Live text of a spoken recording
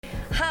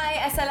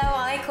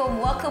Assalamualaikum.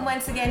 Welcome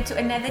once again to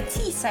another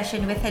tea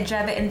session with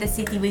Hijraba in the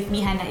City with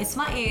me, Hannah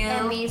Ismail.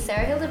 And me,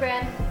 Sarah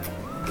Hildebrand.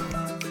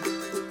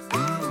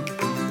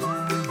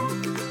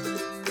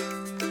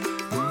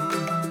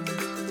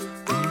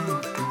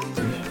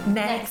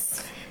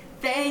 Next.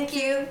 Thank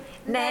you.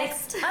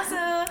 Next.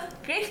 Also,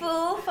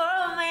 grateful for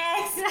all my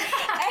ex.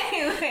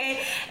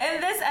 Anyway,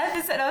 in this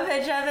episode of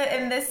Hijraba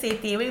in the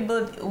City, we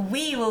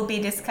will be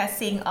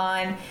discussing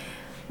on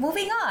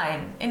moving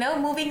on.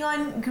 Moving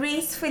on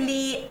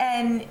gracefully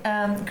and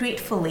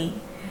gratefully.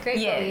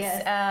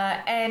 Yes.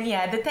 And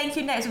the thank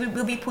you next, we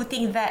will be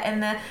putting that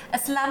in the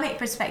Islamic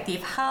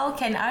perspective. How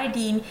can our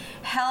deen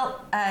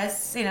help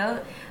us,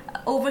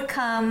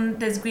 overcome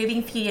this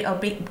grieving period or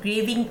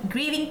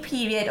grieving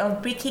period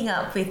of breaking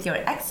up with your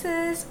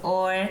exes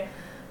or,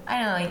 I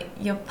don't know,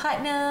 your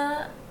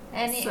partner?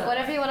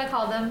 Whatever you want to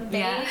call them.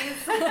 Yeah.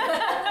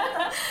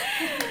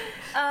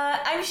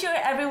 I'm sure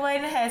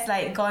everyone has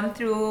gone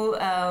through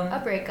a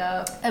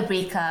breakup,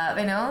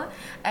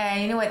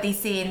 and you know what they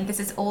say in this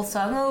is old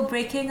song, oh,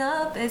 breaking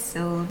up is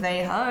so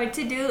very hard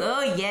to do.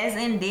 Oh yes,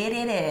 indeed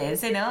it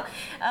is.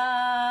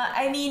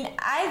 I've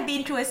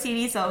been through a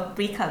series of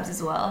breakups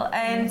as well,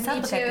 and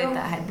Me too.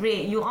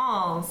 Break you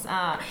all.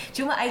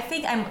 Cuma I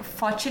think I'm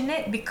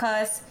fortunate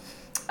because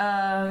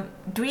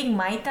during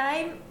my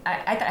time,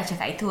 I tak nak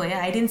cakap itu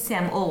I didn't say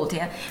I'm old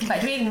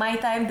but during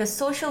my time the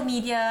social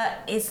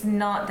media is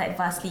not that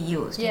vastly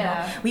used.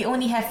 We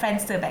only have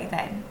Friendster back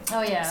then.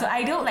 Oh yeah. So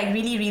I don't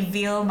really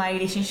reveal my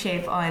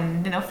relationship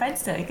on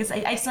Friendster because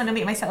I just want to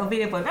make myself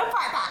available.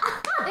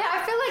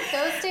 I feel like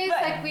those days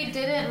we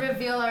didn't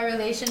reveal our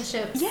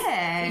relationship.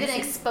 Yes. We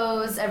didn't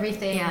expose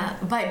everything. Yeah.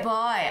 But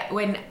boy,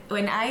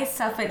 when I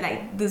suffered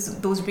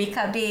those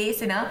breakup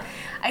days,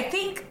 I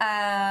think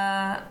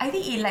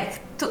it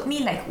took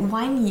me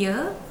 1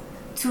 year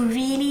to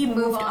really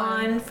move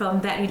on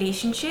from that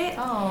relationship.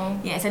 Oh.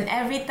 Yes, and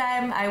every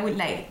time I would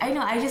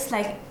I just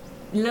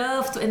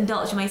love to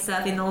indulge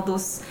myself in all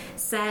those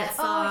sad songs.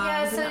 Oh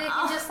yeah, so you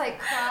can just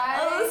cry.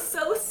 Oh,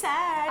 so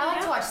sad. I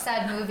like to watch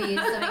sad movies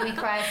that make me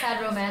cry.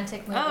 Sad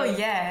romantic movies. Oh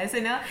yes,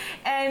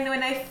 and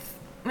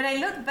when I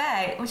look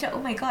back, oh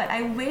my god,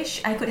 I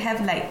wish I could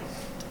have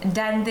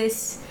done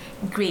this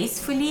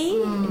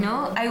gracefully.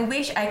 I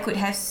wish I could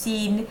have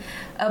seen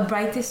a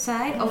brighter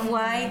side of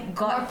why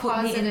God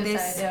put me in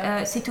this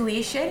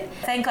situation.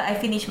 Thank God I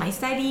finished my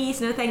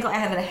studies. Thank God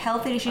I have a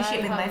healthy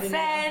relationship with my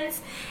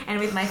friends and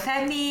with my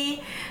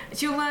family.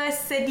 Cuma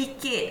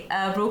sedikit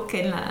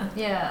broken lah.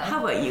 Yeah.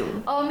 How about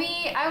you? Oh,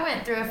 me, I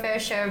went through a fair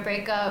share of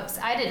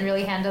breakups. I didn't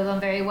really handle them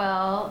very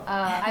well.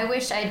 I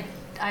wish I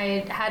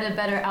had a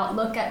better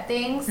outlook at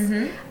things.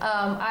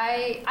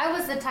 I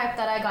was the type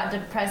that I got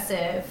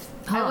depressive.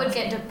 I would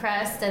get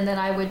depressed and then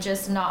I would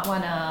just not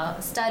want to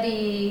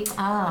study.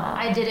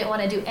 I didn't want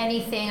to do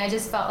anything. I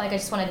just felt like I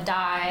just want to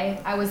die.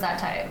 I was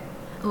that type.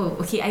 Oh,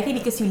 okay. I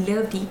think because you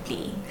love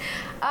deeply.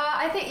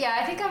 I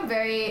think I'm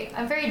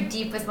very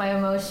deep with my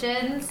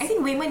emotions. I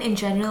think women in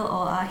general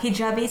or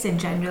hijabis in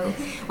general,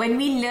 when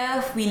we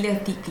love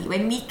deeply.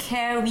 When we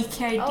care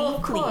deeply.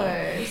 Of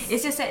course.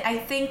 It's just that I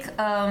think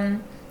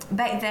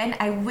back then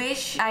I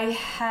wish I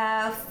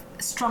have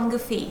stronger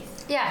faith.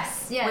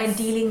 Yes. When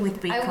dealing with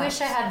breakups. I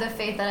wish I had the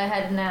faith that I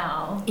had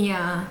now.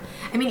 Yeah.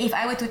 If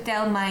I were to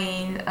tell my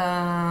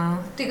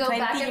to go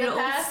back in the 20-year-old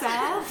past.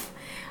 self,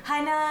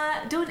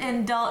 Hannah, don't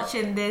indulge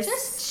in this.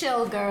 Just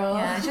chill, girl.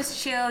 Yeah, just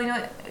chill.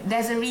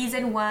 There's a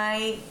reason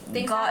why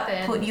Things God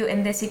happen. put you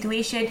in this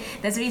situation.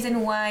 There's a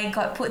reason why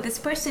God put this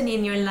person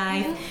in your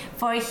life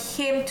for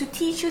Him to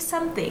teach you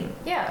something.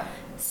 Yeah.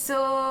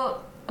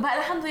 So, but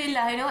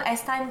Alhamdulillah,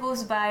 as time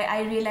goes by,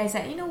 I realized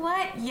that,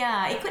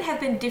 it could have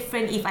been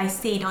different if I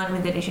stayed on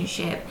with the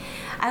relationship.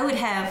 I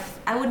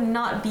would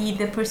not be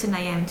the person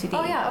I am today.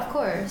 Oh yeah, of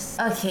course.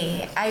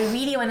 Okay, I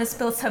really want to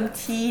spill some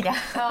tea now.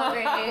 Oh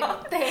great,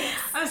 thanks.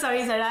 I'm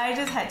sorry, Zara. I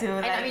just had to.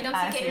 I know we don't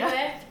ask take it you.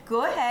 anywhere.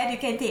 Go ahead. You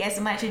can take as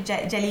much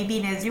jelly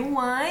bean as you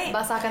want.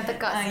 Basahkan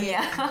tekak sikit.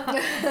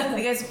 Yeah,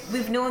 because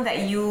we've known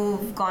that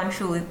you've gone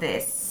through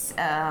this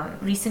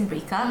recent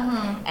breakup,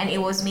 and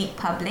it was made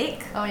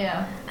public. Oh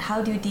yeah.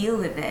 How do you deal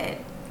with it?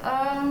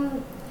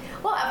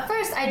 Well, at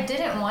first I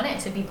didn't want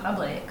it to be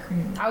public.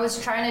 I was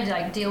trying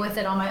to deal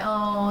with it on my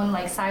own,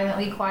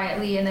 silently,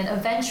 quietly, and then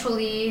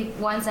eventually,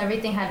 once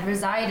everything had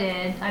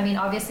resided,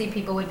 obviously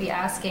people would be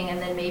asking, and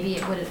then maybe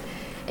it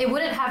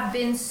wouldn't have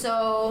been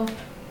so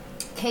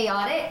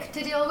chaotic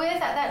to deal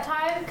with at that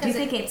time. Do you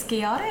think it's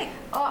chaotic?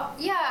 Oh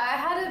yeah, I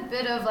had a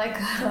bit of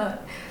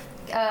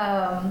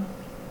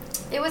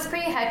it was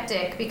pretty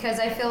hectic because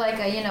I feel like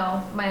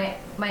my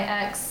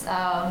ex,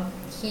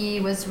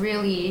 he was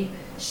really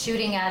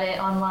shooting at it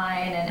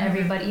online and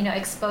everybody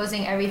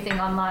exposing everything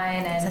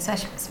online, and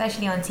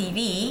especially on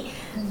TV.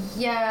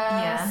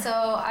 Yeah. So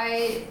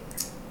I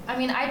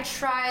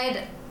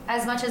tried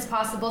as much as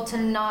possible to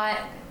not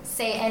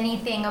say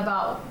anything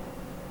about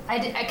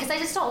because I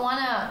just don't want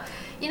to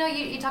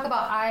you talk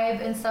about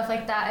Aib and stuff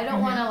like that. I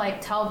don't want to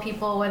like tell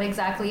people what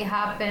exactly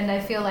happened. I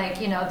feel like,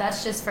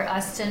 that's just for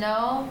us to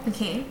know.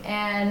 Okay.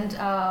 And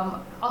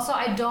also,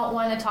 I don't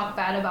want to talk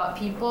bad about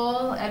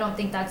people. I don't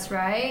think that's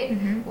right.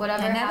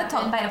 Whatever And never happened,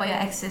 talk bad about your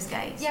exes,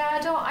 guys. Yeah, I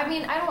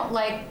don't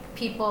like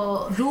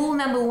people. Rule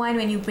number 1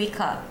 when you break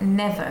up,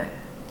 never.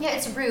 Yeah,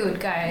 it's rude,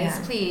 guys.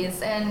 Yeah.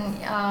 Please. And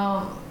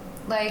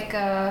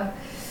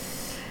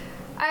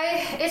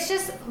it's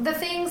just the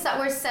things that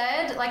were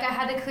said, like I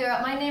had to clear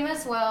up my name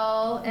as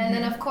well. And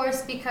then of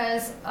course,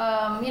 because,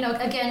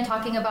 again,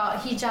 talking about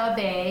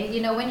hijabe,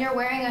 when you're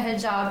wearing a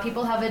hijab,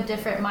 people have a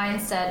different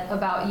mindset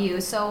about you.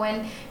 So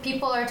when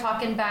people are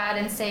talking bad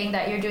and saying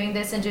that you're doing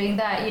this and doing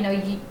that,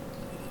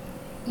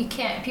 you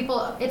can't,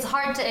 it's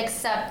hard to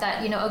accept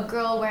that, a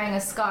girl wearing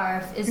a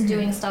scarf is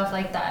doing stuff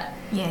like that.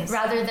 Yes.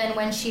 Rather than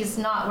when she's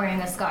not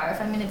wearing a scarf.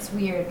 I mean, it's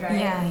weird, right?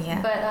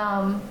 Yeah. But,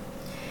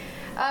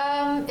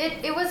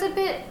 it was a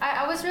bit,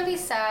 I was really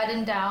sad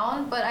and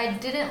down, but I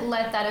didn't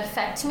let that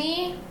affect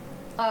me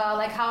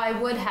like how I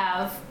would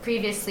have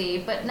previously.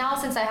 But now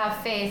since I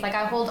have faith, like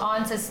I hold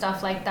on to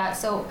stuff like that.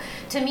 So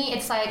to me,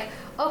 it's like,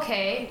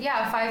 okay,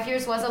 yeah, 5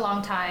 years was a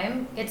long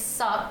time. It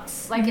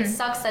sucks. Like it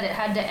sucks that it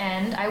had to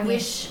end. I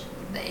wish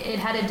it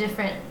had a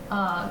different,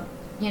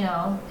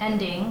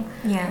 ending.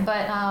 Yeah.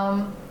 But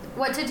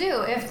what to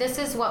do? If this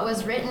is what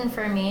was written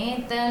for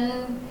me,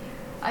 then,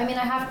 I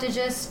have to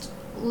just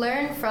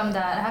learn from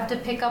that. I have to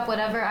pick up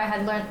whatever I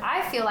had learned.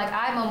 I feel like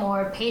I'm a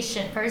more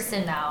patient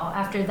person now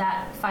after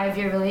that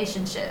 5-year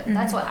relationship.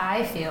 That's what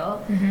I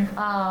feel.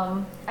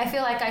 I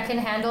feel like I can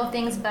handle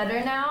things better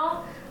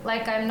now.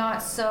 Like I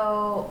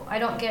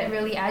don't get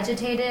really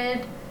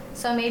agitated.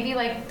 So maybe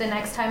like the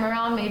next time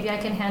around, maybe I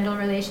can handle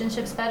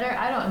relationships better.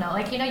 I don't know.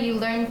 Like, you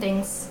learn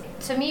things.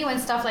 To me, when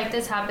stuff like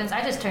this happens,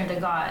 I just turn to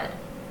God,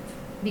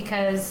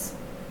 because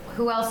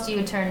who else do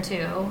you turn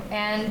to?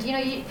 And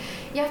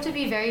you have to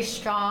be very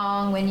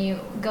strong when you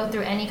go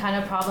through any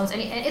kind of problems. And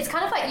it's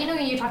kind of like,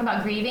 when you talk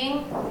about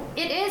grieving,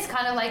 it is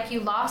kind of like you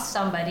lost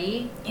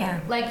somebody.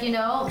 Yeah. Like,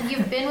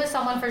 you've been with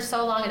someone for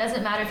so long. It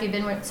doesn't matter if you've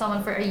been with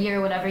someone for a year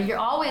or whatever. You're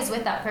always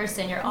with that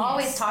person. You're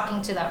always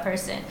talking to that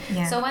person.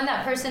 Yeah. So when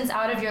that person's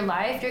out of your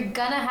life, you're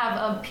gonna have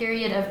a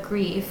period of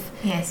grief.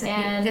 Yes.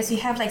 And because you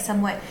have like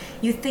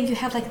you think you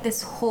have like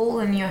this hole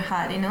in your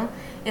heart,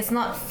 It's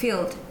not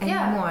filled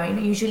anymore.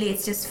 Usually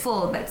it's just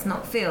full, but it's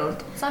not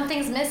filled.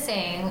 Something's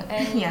missing.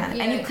 And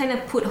and you kind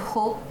of put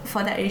hope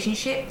for that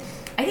relationship.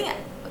 I think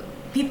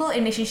people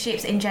in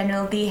relationships in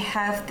general, they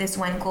have this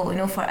one goal,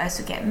 for us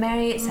to get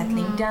married,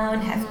 settling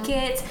down, have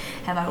kids,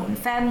 have our own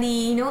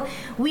family,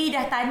 We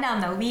dah tanam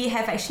now. We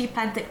have actually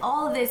planted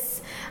all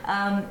these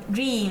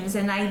dreams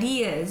and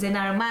ideas in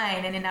our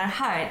mind and in our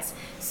hearts.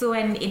 So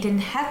when it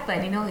didn't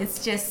happen,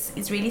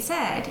 it's really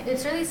sad.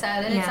 It's really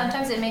sad, and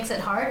sometimes it makes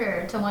it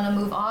harder to want to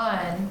move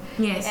on.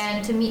 Yes.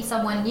 And to meet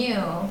someone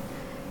new.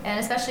 And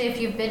especially if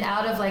you've been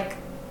out of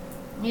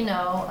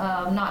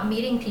not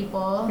meeting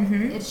people,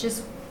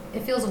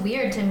 it feels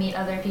weird to meet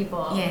other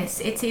people. Yes,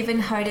 it's even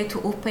harder to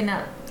open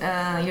up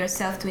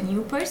yourself to a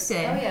new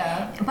person. Oh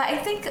yeah. But I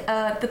think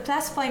the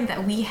plus point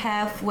that we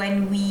have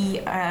when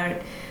we are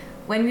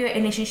in a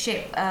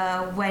relationship,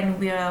 when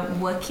we are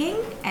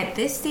working at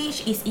this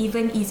stage, is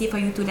even easy for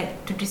you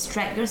to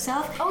distract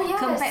yourself. Oh yes.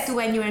 Compared to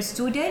when you're a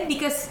student,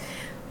 because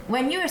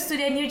when you're a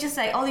student, you're just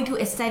like all you do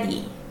is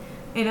study.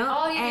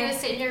 All you do is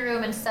sit in your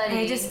room and study.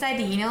 And just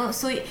study,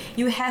 So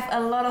you have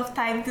a lot of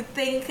time to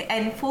think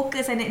and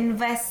focus and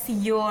invest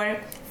your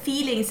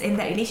feelings in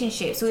that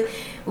relationship. So,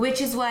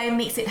 which is why it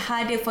makes it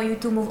harder for you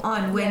to move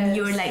on when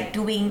you're like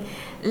doing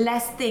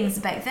less things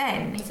back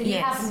then. So you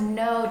have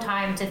no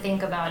time to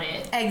think about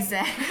it.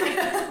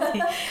 Exactly.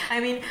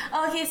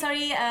 Okay,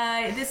 sorry,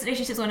 this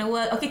relationship's gonna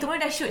work. Okay, tomorrow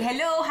dah shoot.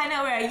 Hello,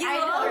 Hannah, where are you? I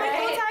know, right?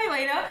 Whole time,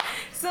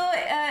 So,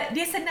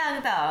 dia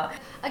senang tau.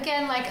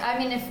 Again,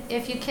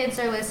 if you kids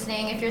are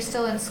listening, if you're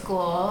still in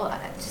school,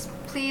 just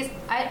please,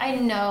 I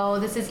know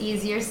this is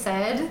easier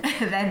said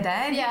than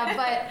done. Yeah,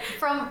 but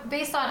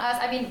based on us,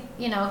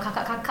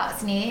 kakak-kakak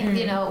ni,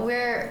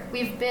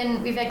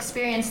 we've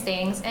experienced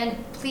things, and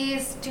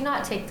please do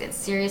not take this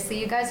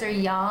seriously. You guys are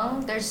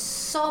young. There's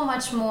so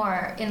much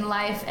more in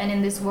life and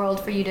in this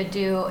world for you to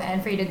do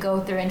and for you to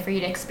go through and for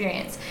you to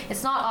experience.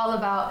 It's not all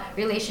about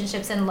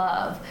relationships and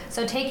love.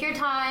 So take your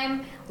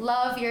time.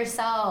 Love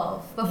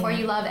yourself before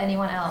you love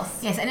anyone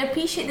else. Yes, and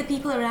appreciate the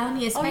people around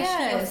you,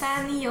 especially your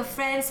family, your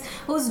friends,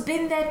 who's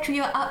been there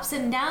through your ups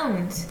and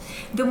downs.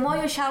 The more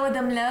you shower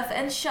them love,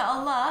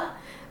 inshallah,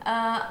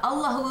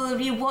 Allah will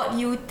reward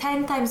you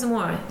 10 times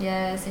more.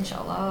 Yes,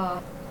 inshallah.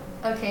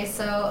 Okay,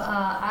 so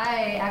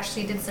I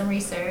actually did some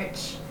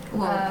research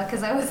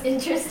because I was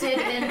interested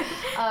in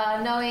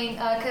knowing,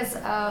 because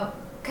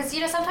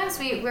sometimes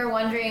we're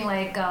wondering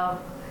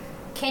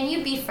can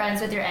you be friends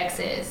with your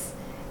exes?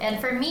 And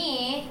for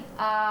me,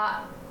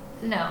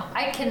 no,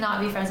 I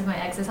cannot be friends with my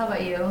exes. How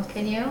about you?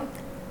 Can you?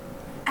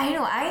 I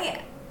know.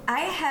 I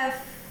have.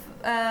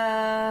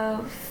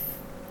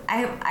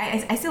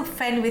 I'm still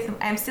friend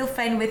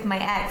with my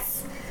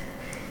ex.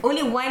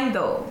 Only one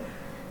though.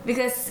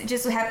 because it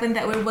just so happened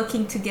that we're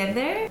working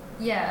together.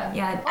 Yeah.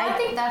 Yeah, Well, I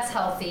think that's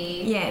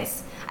healthy.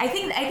 Yes, I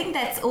think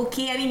that's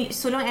okay. I mean,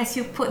 so long as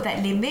you put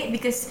that limit,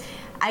 because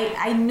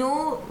I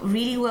know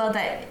really well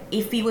that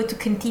if we were to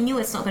continue,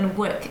 it's not going to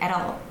work at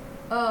all.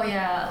 Oh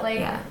yeah, like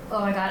Yeah.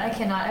 oh my god, I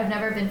cannot. I've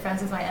never been friends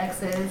with my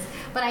exes,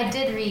 but I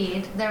did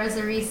read. There was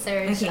a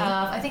research Okay.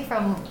 I think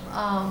from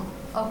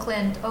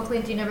Oakland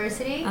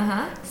University.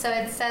 So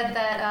it said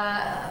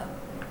that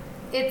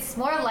it's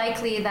more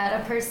likely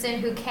that a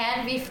person who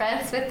can be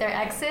friends with their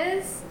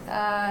exes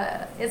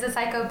is a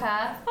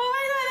psychopath. Oh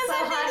my god, So,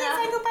 that's Hannah,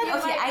 psychopath. you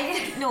Okay, might- I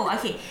think no.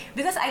 Okay,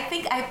 because I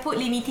think I put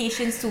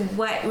limitations to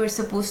what we're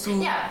supposed to.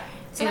 Yeah,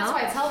 so You that's know?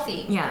 why it's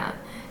healthy. Yeah.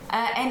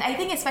 And I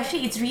think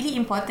especially it's really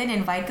important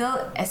and vital,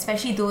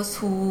 especially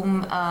those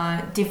whom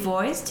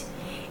divorced.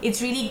 It's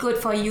really good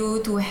for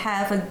you to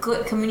have a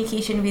good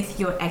communication with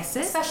your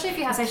exes, Especially if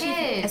you have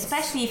kids.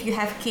 Especially if you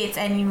have kids,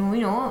 and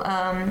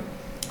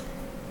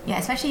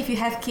especially if you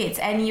have kids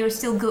and you're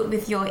still good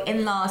with your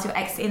in-laws, your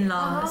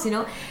ex-in-laws,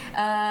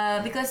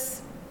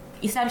 because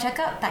Islam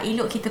cakap tak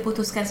elok kita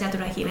putuskan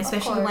silaturahim,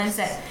 especially the ones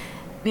that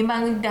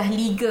memang dah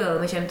legal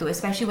macam tu,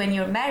 especially when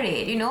you're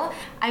married.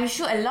 I'm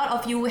sure a lot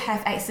of you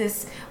have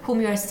exes whom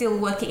you're still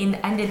working in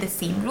under the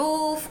same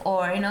roof,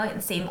 or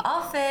same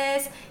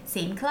office,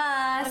 same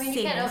class, I mean,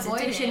 you same can't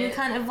avoid institution. it. You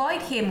can't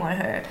avoid him or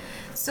her.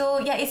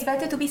 So yeah, it's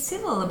better to be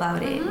civil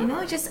about it.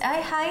 Just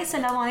hi,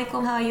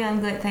 assalamualaikum, how are you?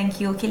 I'm good, thank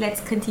you. Okay, let's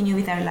continue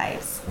with our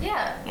lives.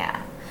 Yeah.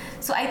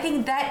 So I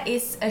think that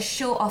is a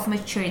show of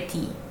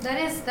maturity. That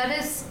is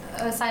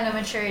a sign of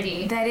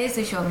maturity. That is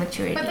a show of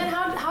maturity. But then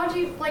how do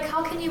you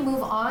how can you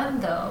move on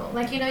though?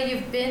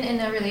 You've been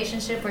in a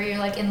relationship where you're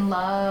in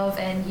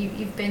love and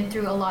you've been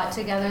through a lot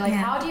together.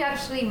 How do you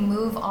actually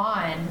move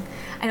on?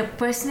 I know,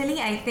 personally,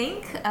 I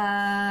think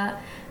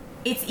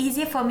it's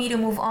easier for me to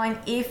move on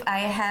if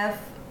I have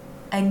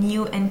a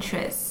new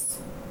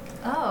interest.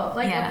 Oh,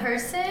 a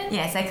person?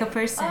 Yes, like a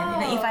person.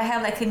 Oh. If I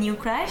have a new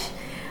crush,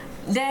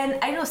 then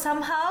I know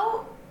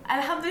somehow,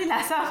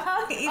 alhamdulillah,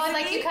 somehow. You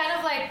kind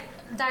of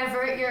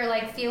divert your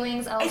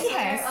feelings elsewhere.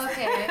 Yes.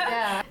 Okay,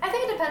 yeah. I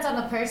think it depends on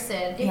the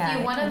person. If Yeah,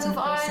 you it want to depends on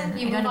move the person. on, you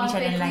You move don't on want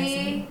to be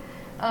quickly.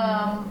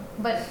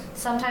 But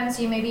sometimes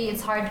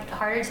it's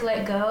harder to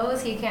let go,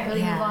 so you can't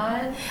really move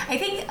on. I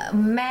think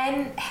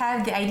men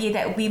have the idea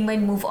that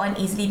women move on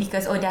easily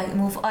because dah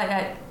move on,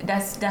 dah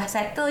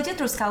settle je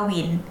terus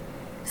kahwin.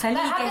 That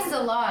happens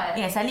a lot.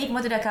 Yeah, suddenly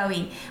perempuan tu dah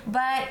kahwin.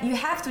 But you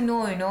have to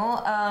know,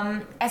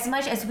 as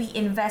much as we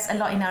invest a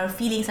lot in our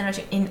feelings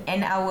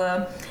and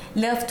our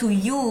love to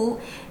you,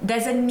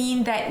 doesn't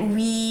mean that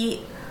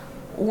we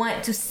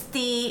want to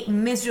stay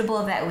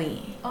miserable that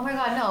way. Oh my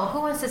god, no.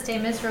 Who wants to stay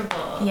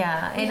miserable?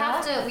 Yeah,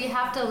 We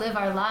have to live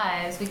our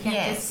lives. We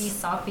can't just be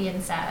soppy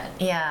and sad.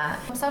 Yeah.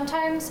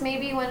 Sometimes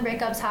maybe when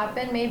breakups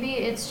happen, maybe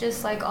it's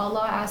just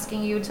Allah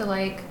asking you to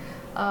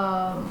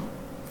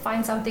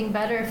find something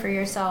better for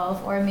yourself,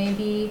 or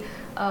maybe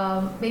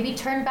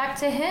turn back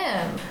to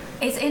him.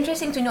 It's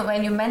interesting to note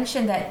when you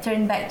mentioned that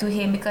turn back to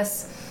him,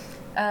 because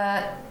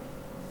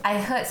I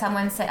heard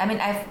someone said,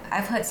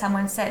 I've heard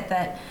someone said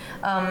that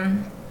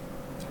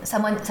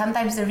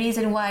sometimes the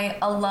reason why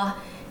Allah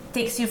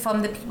takes you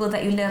from the people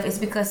that you love is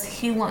because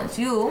He wants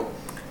you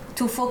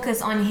to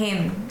focus on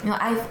Him.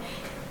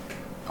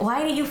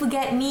 Why did you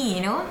forget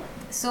me?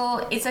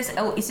 So it's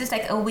just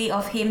like a way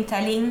of Him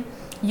telling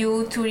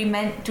you to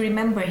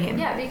remember Him.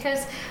 Yeah,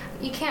 because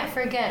you can't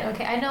forget.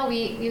 Okay, I know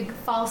we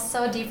fall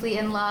so deeply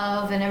in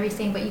love and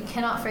everything, but you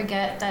cannot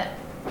forget that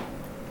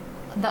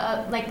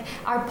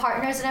our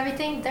partners and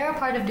everything, they're a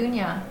part of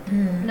dunya.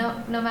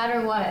 No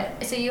matter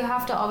what. So you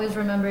have to always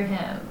remember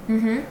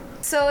Him.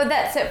 So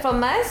that's it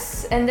from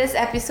us in this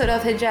episode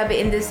of Hijabi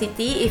in the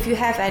City. If you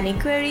have any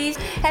queries,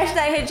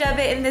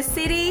 #Hijabi in the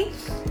City,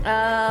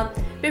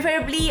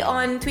 preferably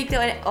on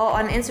Twitter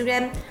or on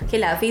Instagram. Okay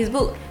lah,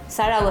 Facebook,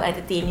 Sarah will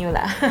entertain you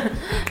lah.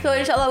 So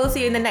inshallah we'll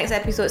see you in the next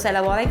episode.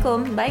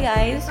 Assalamualaikum. Bye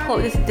guys.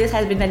 Hope this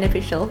has been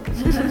beneficial.